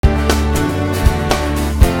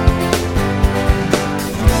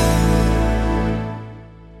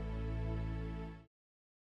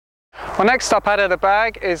Well, next up out of the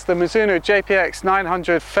bag is the Mizuno JPX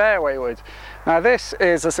 900 fairway wood. Now this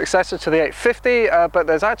is a successor to the 850, but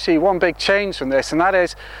there's actually one big change from this, and that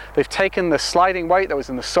is they've taken the sliding weight that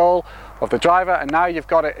was in the sole of the driver and now you've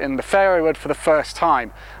got it in the fairway wood for the first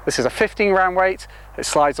time. This is a 15 round weight. It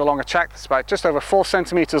slides along a track that's about just over 4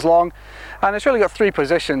 centimeters long, and it's really got 3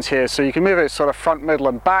 positions here, so you can move it sort of front, middle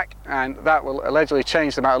and back, and that will allegedly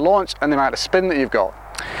change the amount of launch and the amount of spin that you've got.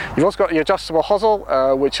 You've also got your adjustable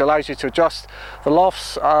hosel, which allows you to adjust the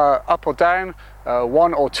lofts up or down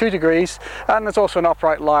 1 or 2 degrees, and there's also an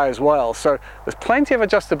upright lie as well, so there's plenty of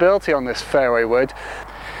adjustability on this fairway wood.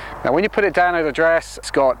 Now when you put it down at address,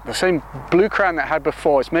 it's got the same blue crown that it had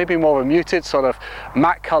before. It's maybe more of a muted sort of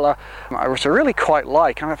matte colour, which I really quite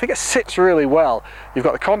like, and I think it sits really well. You've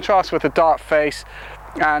got the contrast with the dark face,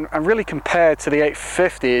 and really compared to the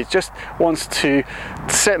 850, it just wants to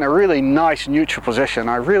sit in a really nice neutral position.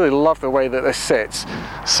 I really love the way that this sits.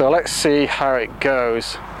 So let's see how it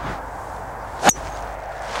goes.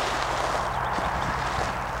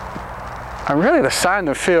 And really the sound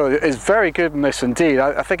and feel is very good in this indeed.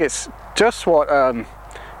 I think it's just what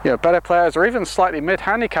better players or even slightly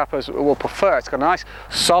mid-handicappers will prefer. It's got a nice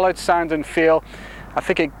solid sound and feel. I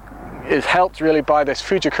think it is helped really by this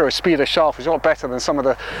Fujikura Speeder shaft, which is a lot better than some of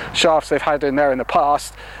the shafts they've had in there in the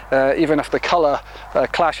past, even if the colour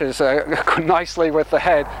clashes nicely with the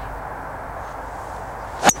head.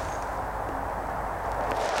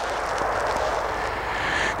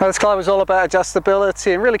 Now this club is all about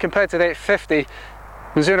adjustability, and really compared to the 850,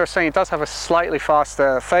 Mizuno is saying it does have a slightly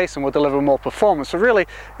faster face and will deliver more performance. So really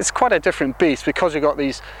it's quite a different beast because you've got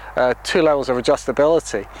these 2 levels of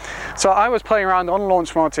adjustability. So I was playing around on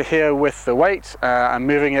launch monitor here with the weight and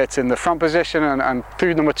moving it in the front position and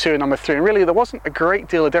through number 2 and number 3, and really there wasn't a great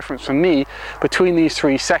deal of difference for me between these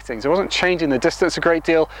 3 settings. It wasn't changing the distance a great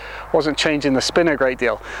deal, wasn't changing the spin a great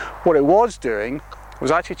deal. What it was doing was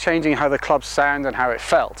actually changing how the clubs sound and how it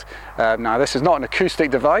felt. Now this is not an acoustic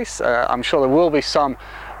device. I'm sure there will be some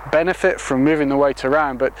benefit from moving the weight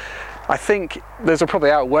around, but I think those are probably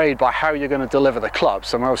outweighed by how you're going to deliver the clubs.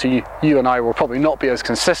 So obviously you and I will probably not be as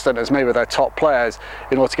consistent as maybe their top players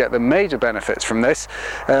in order to get the major benefits from this.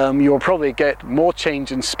 You'll probably get more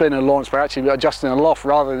change in spin and launch by actually adjusting the loft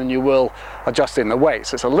rather than you will adjusting the weight.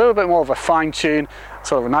 So it's a little bit more of a fine tune,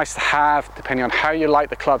 sort of a nice to have, depending on how you like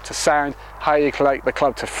the club to sound, how you like the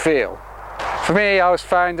club to feel. For me, I was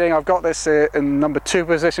finding I've got this in number 2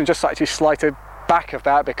 position, just actually slighted back of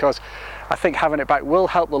that because I think having it back will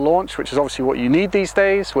help the launch, which is obviously what you need these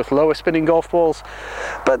days with lower spinning golf balls,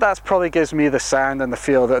 but that probably gives me the sound and the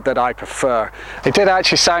feel that I prefer. It did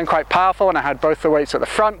actually sound quite powerful when I had both the weights at the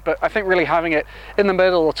front, but I think really having it in the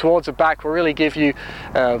middle or towards the back will really give you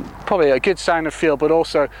probably a good sound and feel, but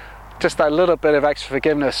also just that little bit of extra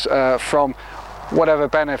forgiveness from whatever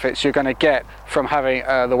benefits you're going to get from having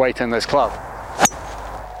the weight in this club.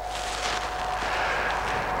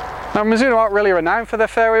 Now Mizuno aren't really renowned for their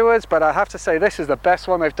fairway woods, but I have to say this is the best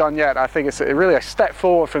one they've done yet. I think it's really a step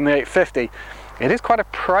forward from the 850. It is quite a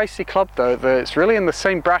pricey club though. It's really in the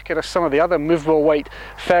same bracket as some of the other movable weight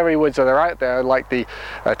fairway woods that are out there, like the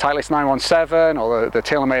Titleist 917 or the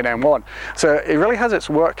TaylorMade M1. So it really has its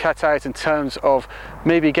work cut out in terms of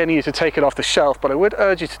maybe getting you to take it off the shelf, but I would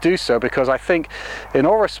urge you to do so because I think in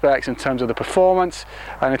all respects, in terms of the performance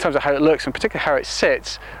and in terms of how it looks and particularly how it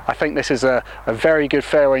sits, I think this is a very good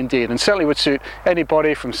fairway indeed, and certainly would suit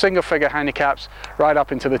anybody from single figure handicaps right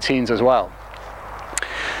up into the teens as well.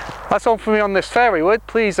 That's all for me on this fairway wood.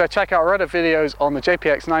 Please check out our other videos on the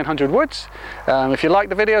JPX 900 woods. If you like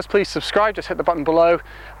the videos, please subscribe, just hit the button below.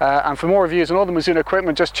 And for more reviews on all the Mizuno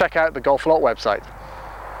equipment, just check out the Golf Lot website.